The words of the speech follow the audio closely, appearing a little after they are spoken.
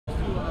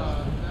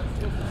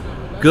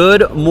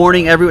Good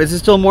morning, everyone. Is it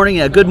still morning?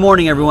 Yeah, good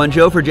morning, everyone.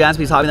 Joe for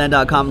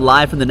JaspysHobbyland.com,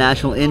 live from the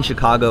National in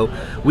Chicago.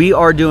 We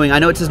are doing, I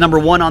know it says number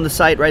 1 on the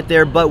site right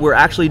there, but we're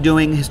actually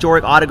doing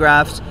historic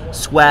autographs,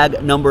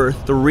 swag number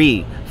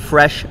 3,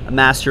 fresh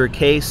master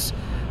case.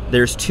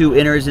 There's 2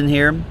 inners in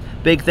here.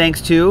 Big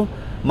thanks to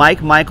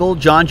Mike, Michael,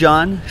 John,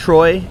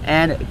 Troy,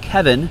 and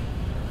Kevin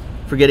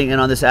for getting in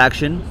on this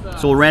action.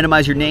 So we'll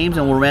randomize your names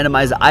and we'll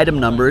randomize the item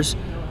numbers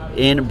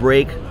in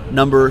break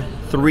number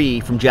 3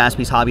 from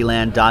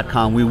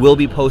JaspysHobbyland.com. We will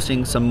be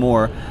posting some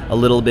more a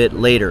little bit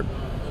later.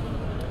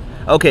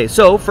 Okay,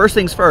 so first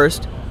things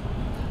first,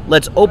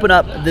 let's open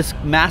up this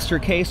master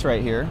case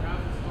right here.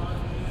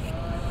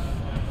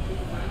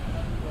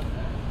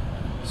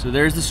 So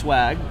there's the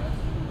swag.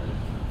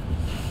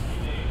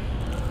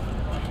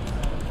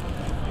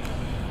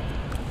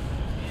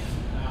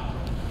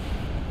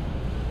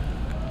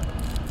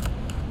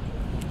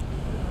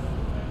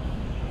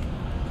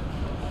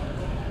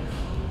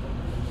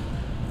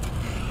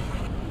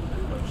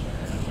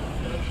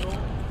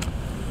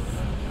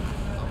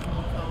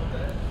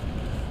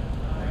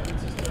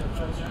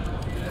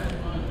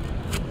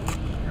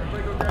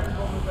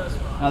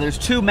 Now there's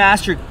 2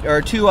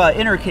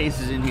 inner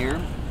cases in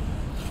here.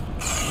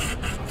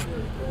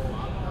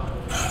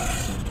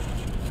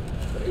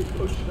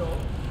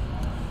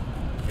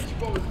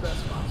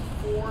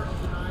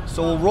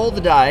 So we'll roll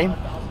the die.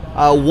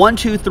 1,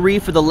 2, 3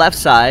 for the left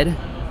side,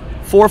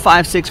 4,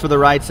 5, 6 for the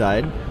right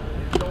side,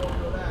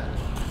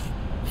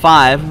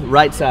 5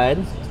 right side.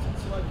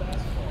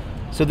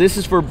 So this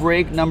is for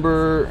break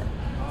number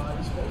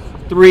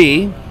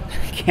 3.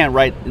 Can't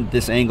write at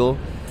this angle.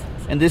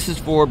 And this is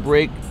for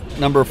break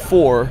number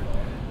 4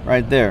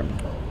 right there.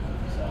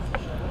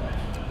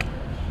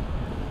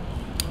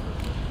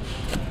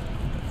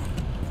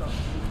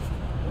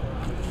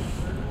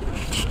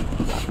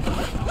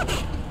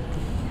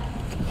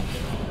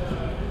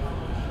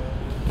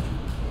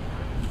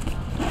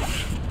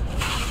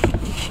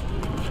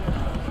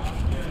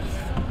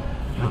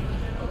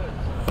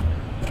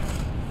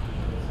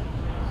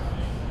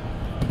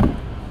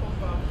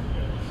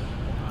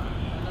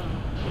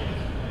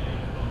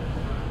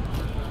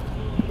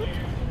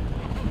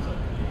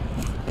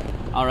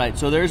 All right,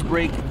 so there's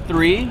break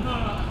 3.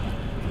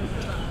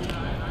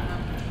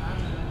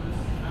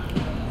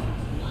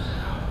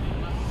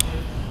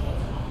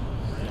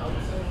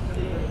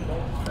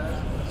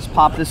 Let's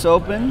pop this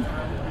open.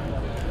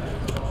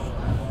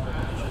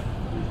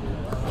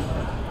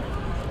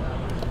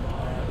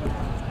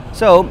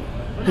 So,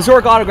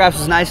 Historic Autographs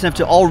is nice enough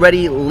to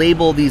already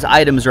label these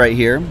items right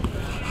here.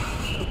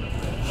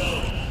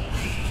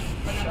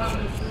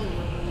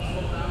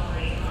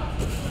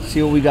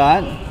 See what we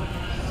got?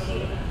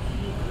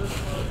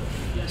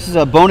 This is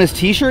a bonus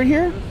t-shirt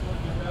here?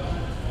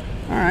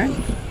 All right.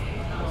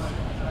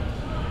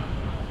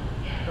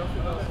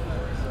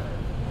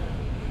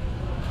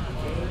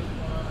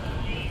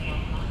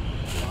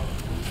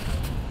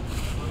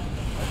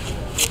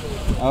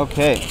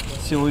 Okay,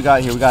 let's see what we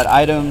got here. We got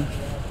item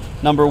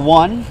number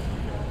 1,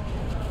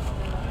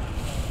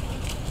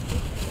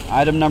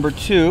 item number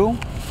 2,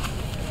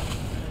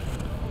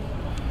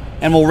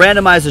 and we'll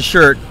randomize the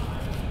shirt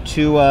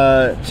to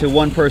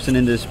one person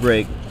in this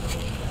break.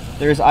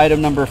 There's item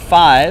number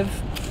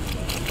 5.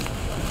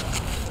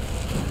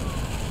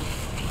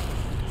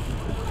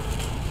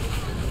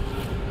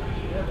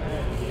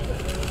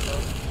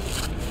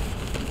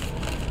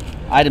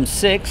 Item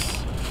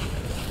 6.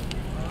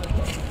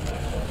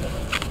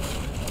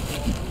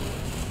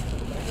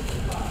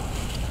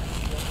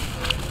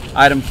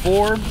 Item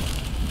 4.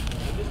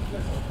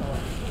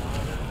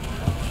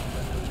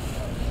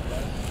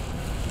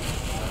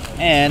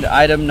 And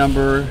item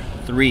number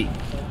 3.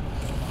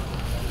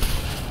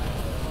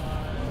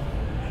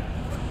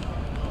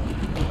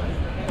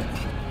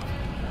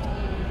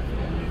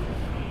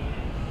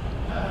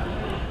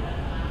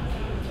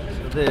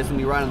 This, let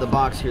me right on the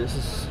box here. This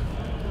is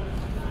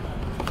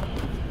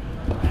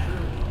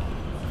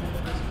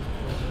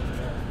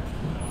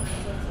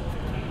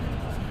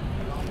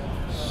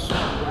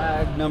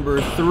swag number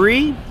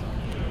 3.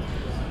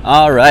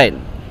 All right.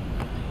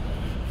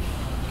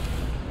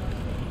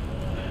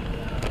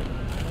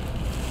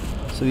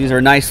 So these are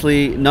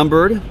nicely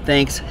numbered.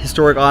 Thanks,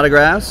 Historic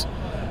Autographs.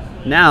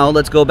 Now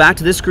let's go back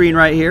to this screen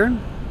right here.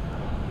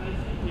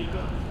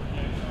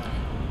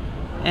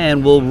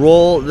 And we'll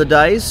roll the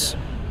dice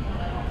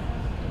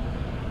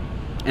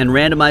and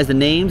randomize the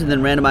names, and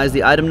then randomize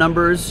the item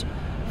numbers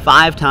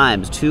 5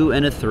 times, 2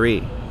 and a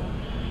 3.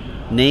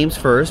 Names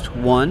first,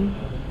 1,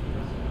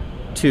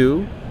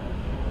 2,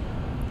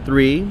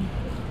 3,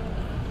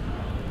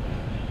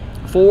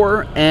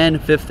 4, and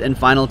 5th and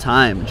final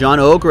time. John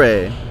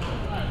Ogre,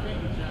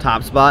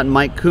 top spot, and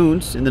Mike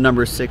Kuntz in the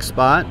number 6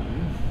 spot.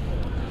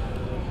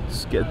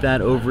 Let's get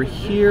that over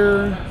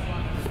here.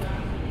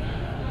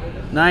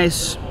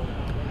 Nice.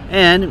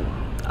 And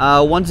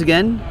once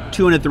again,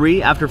 2 and a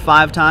 3 after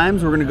 5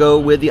 times. We're going to go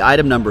with the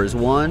item numbers.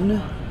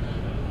 1,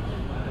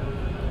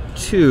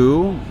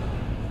 2,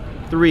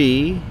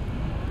 3,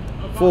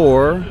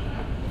 4,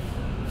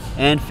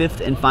 And 5th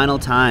and final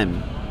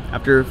time.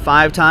 After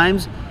 5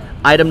 times,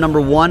 item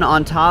number 1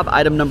 on top,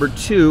 item number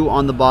 2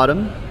 on the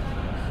bottom.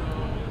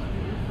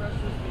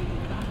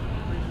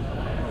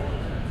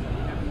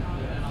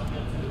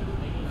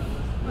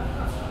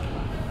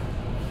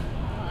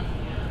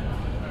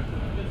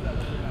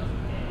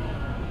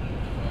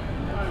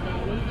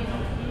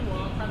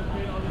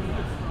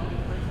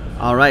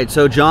 All right,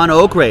 so John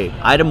Oakray,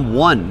 item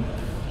 1.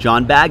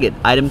 John Baggett,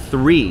 item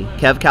 3.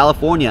 Kev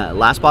California,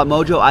 Last Spot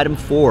Mojo, item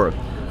 4.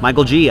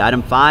 Michael G,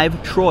 item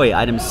 5. Troy,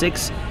 item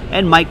 6.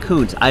 And Mike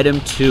Kuntz, item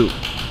 2.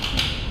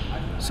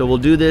 So we'll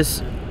do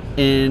this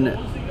in,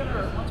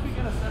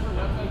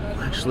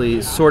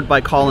 actually, sort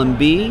by column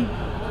B.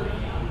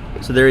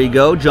 So there you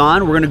go.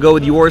 John, we're going to go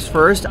with yours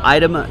first.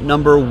 Item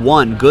number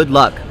 1. Good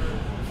luck.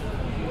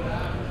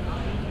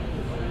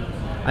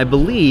 I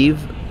believe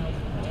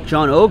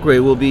John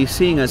Oakray will be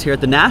seeing us here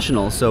at the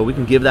National, so we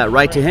can give that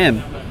right to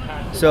him.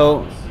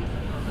 So,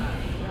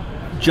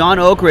 John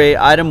Oakray,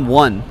 item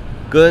 1.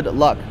 Good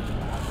luck.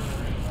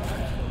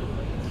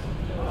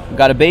 We've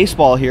got a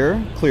baseball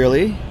here,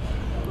 clearly.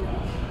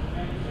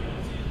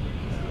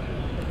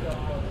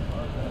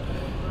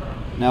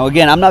 Now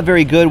again, I'm not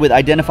very good with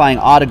identifying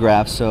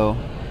autographs, so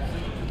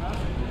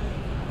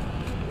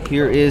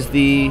here is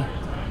the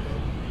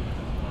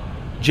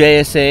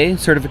JSA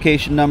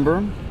certification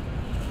number.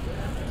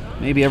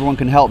 Maybe everyone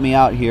can help me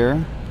out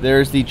here.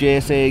 There's the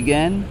JSA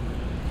again.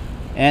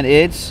 And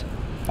it's,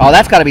 oh,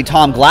 that's got to be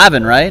Tom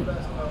Glavine, right?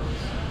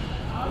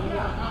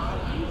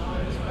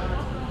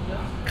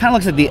 Kind of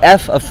looks like the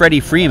F of Freddie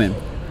Freeman.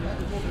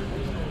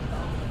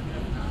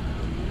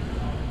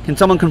 Can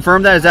someone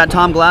confirm that? Is that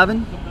Tom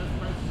Glavine?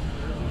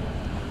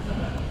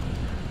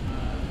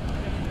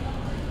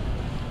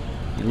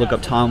 Look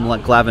up Tom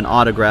Glavine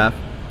autograph.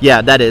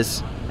 Yeah, that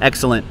is.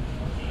 Excellent.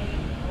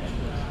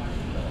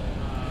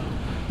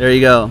 There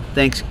you go.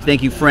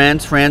 Thank you,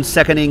 Franz. Franz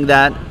seconding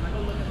that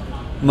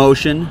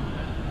motion.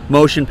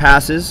 Motion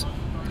passes.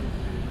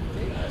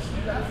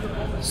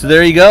 So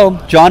there you go.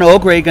 John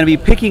Oakray going to be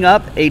picking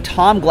up a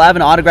Tom Glavine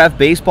autograph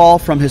baseball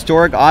from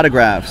Historic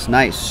Autographs.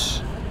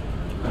 Nice.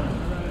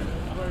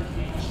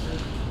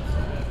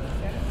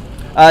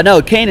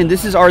 No, Kanan,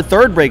 this is our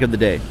 3rd break of the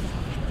day.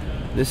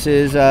 This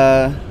is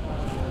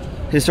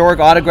Historic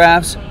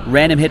Autographs,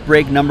 random hit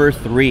break number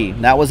 3.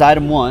 That was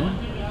item 1.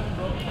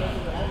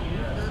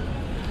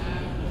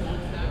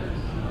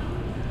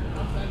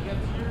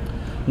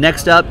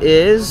 Next up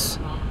is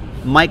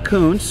Mike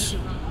Kuntz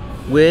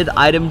with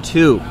item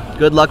 2.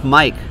 Good luck,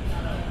 Mike.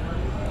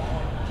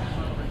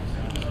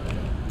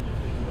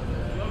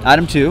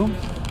 Item 2.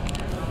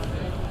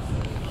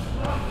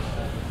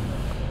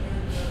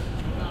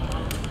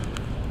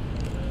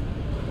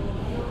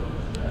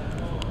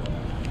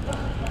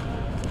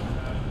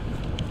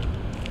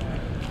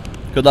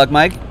 Good luck,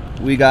 Mike.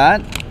 We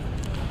got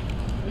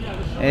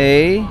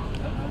a,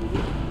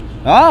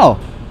 oh,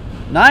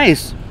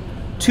 nice.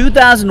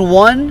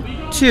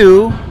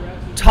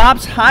 2001-2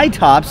 Topps High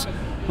Tops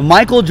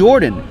Michael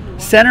Jordan.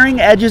 Centering,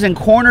 edges, and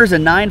corners a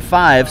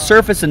 9.5.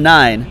 Surface a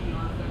 9.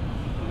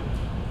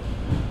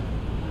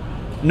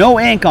 No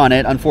ink on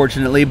it,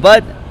 unfortunately,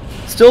 but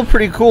still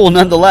pretty cool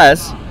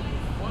nonetheless.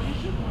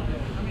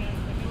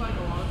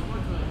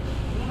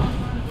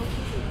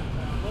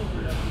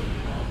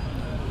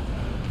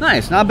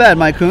 Nice. Not bad,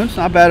 Mike Kuntz.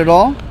 Not bad at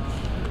all.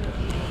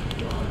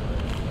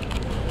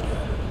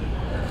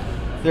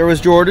 There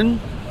was Jordan.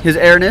 His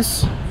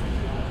airness.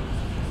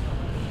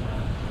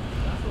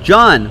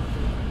 John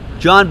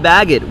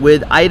Baggett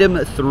with item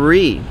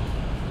 3.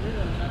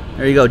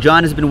 There you go.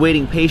 John has been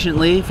waiting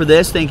patiently for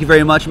this. Thank you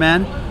very much,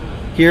 man.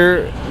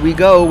 Here we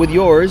go with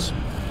yours.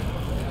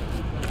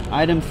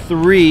 Item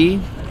 3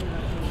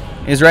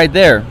 is right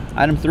there.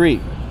 Item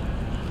 3.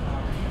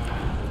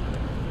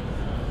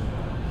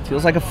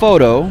 Feels like a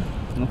photo.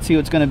 Let's see what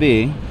it's going to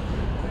be.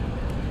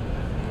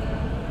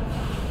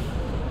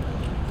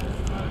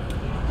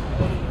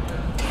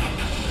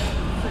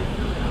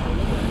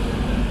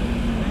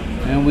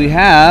 And we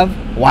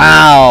have,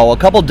 wow, a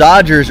couple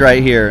Dodgers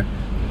right here.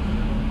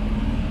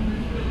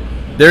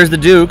 There's the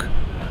Duke.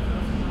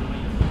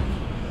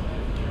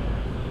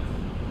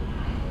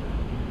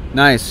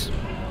 Nice.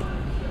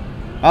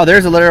 Oh,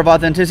 there's a letter of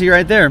authenticity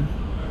right there.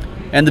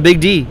 And the big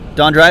D,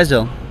 Don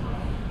Drysdale.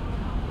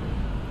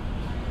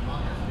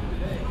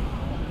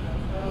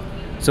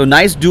 So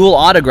nice dual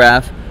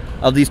autograph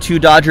of these 2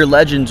 Dodger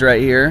legends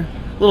right here.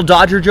 Little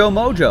Dodger Joe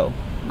Mojo.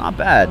 Not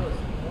bad.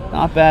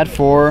 Not bad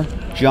for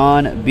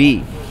John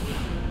B.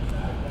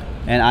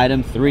 And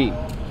item 3.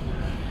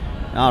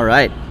 All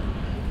right.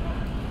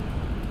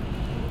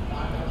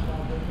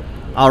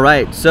 All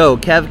right, so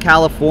Kev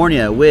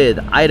California with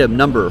item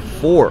number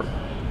 4.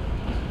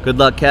 Good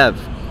luck, Kev.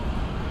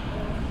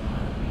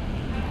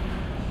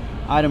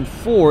 Item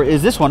 4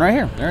 is this one right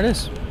here. There it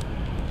is.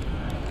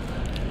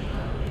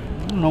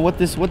 I don't know what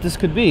this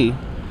could be.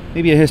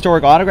 Maybe a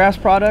Historic Autographs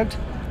product?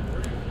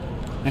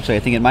 Actually,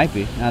 I think it might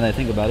be, now that I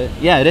think about it.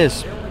 Yeah, it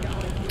is.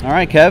 All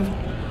right, Kev.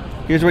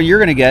 Here's what you're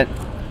going to get.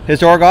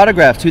 Historic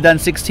Autographs,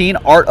 2016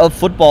 Art of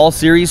Football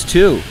Series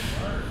 2.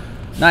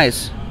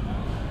 Nice.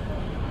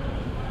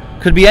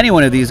 Could be any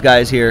one of these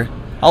guys here.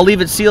 I'll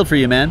leave it sealed for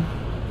you, man.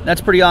 That's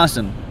pretty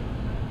awesome.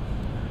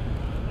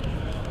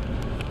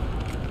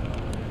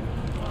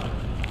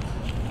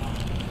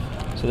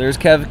 So there's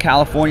Kev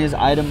California's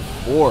item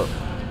 4.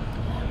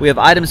 We have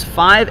items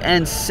 5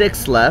 and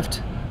 6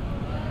 left.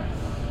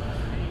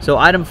 So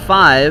item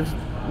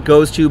 5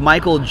 goes to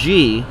Michael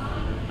G.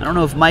 I don't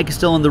know if Mike is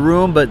still in the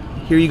room, but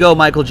here you go,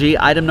 Michael G.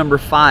 Item number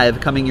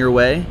 5 coming your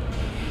way.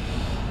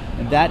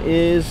 And that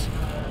is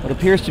what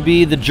appears to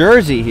be the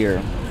jersey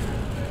here.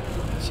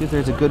 Let's see if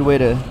there's a good way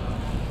to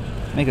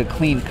make a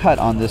clean cut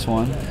on this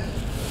one.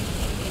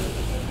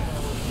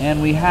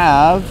 And we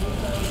have...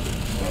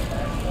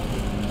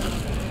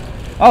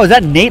 Oh, is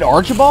that Nate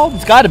Archibald?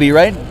 It's got to be,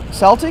 right?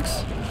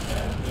 Celtics?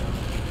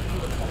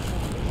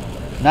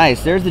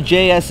 Nice. There's the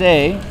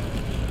JSA.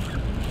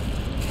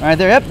 Right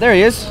there. Yep, there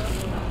he is.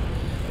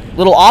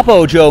 Little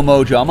Oppo Joe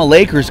Mojo. I'm a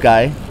Lakers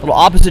guy. Little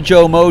opposite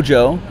Joe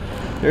Mojo.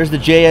 There's the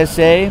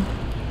JSA.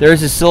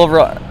 There's his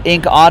silver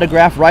ink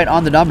autograph right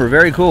on the number.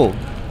 Very cool.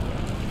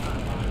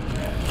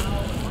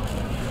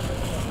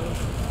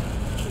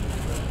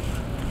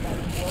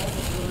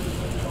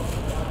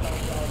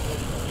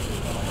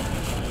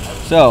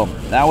 So,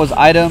 that was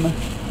item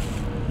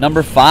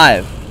number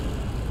 5.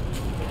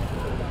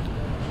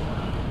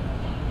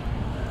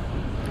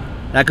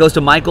 That goes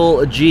to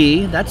Michael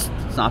G. That's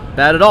not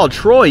bad at all.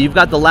 Troy, you've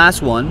got the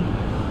last one.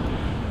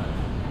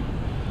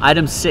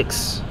 Item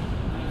 6.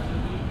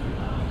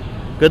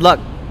 Good luck.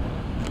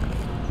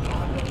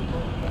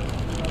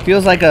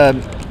 Feels like a...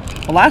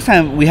 Well, last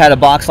time we had a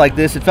box like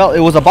this, it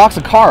was a box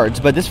of cards,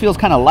 but this feels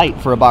kind of light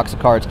for a box of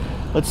cards.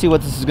 Let's see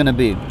what this is going to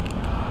be.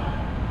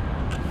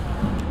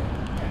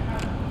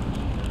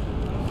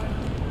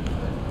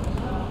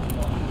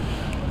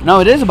 No,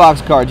 it is a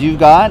box of cards. You've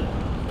got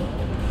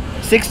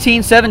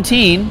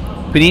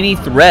 16-17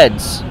 Panini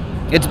Threads.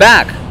 It's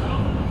back.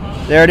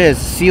 There it is.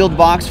 Sealed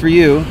box for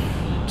you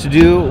to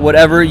do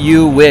whatever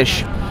you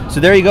wish. So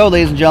there you go,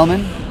 ladies and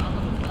gentlemen.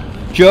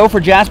 Joe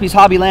for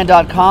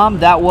JaspysHobbyland.com.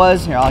 That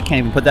was... Here, I can't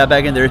even put that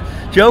back in there.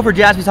 Joe for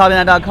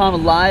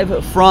JaspysHobbyland.com,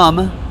 live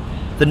from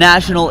the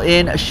National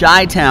in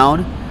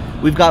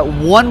Chi-Town. We've got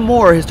one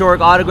more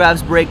Historic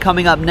Autographs break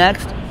coming up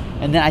next.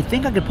 And then I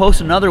think I could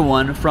post another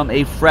one from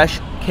a fresh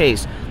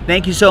case.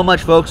 Thank you so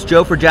much, folks.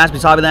 Joe for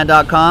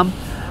JaspysHobbyland.com.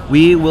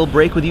 We will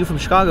break with you from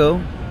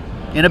Chicago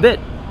in a bit.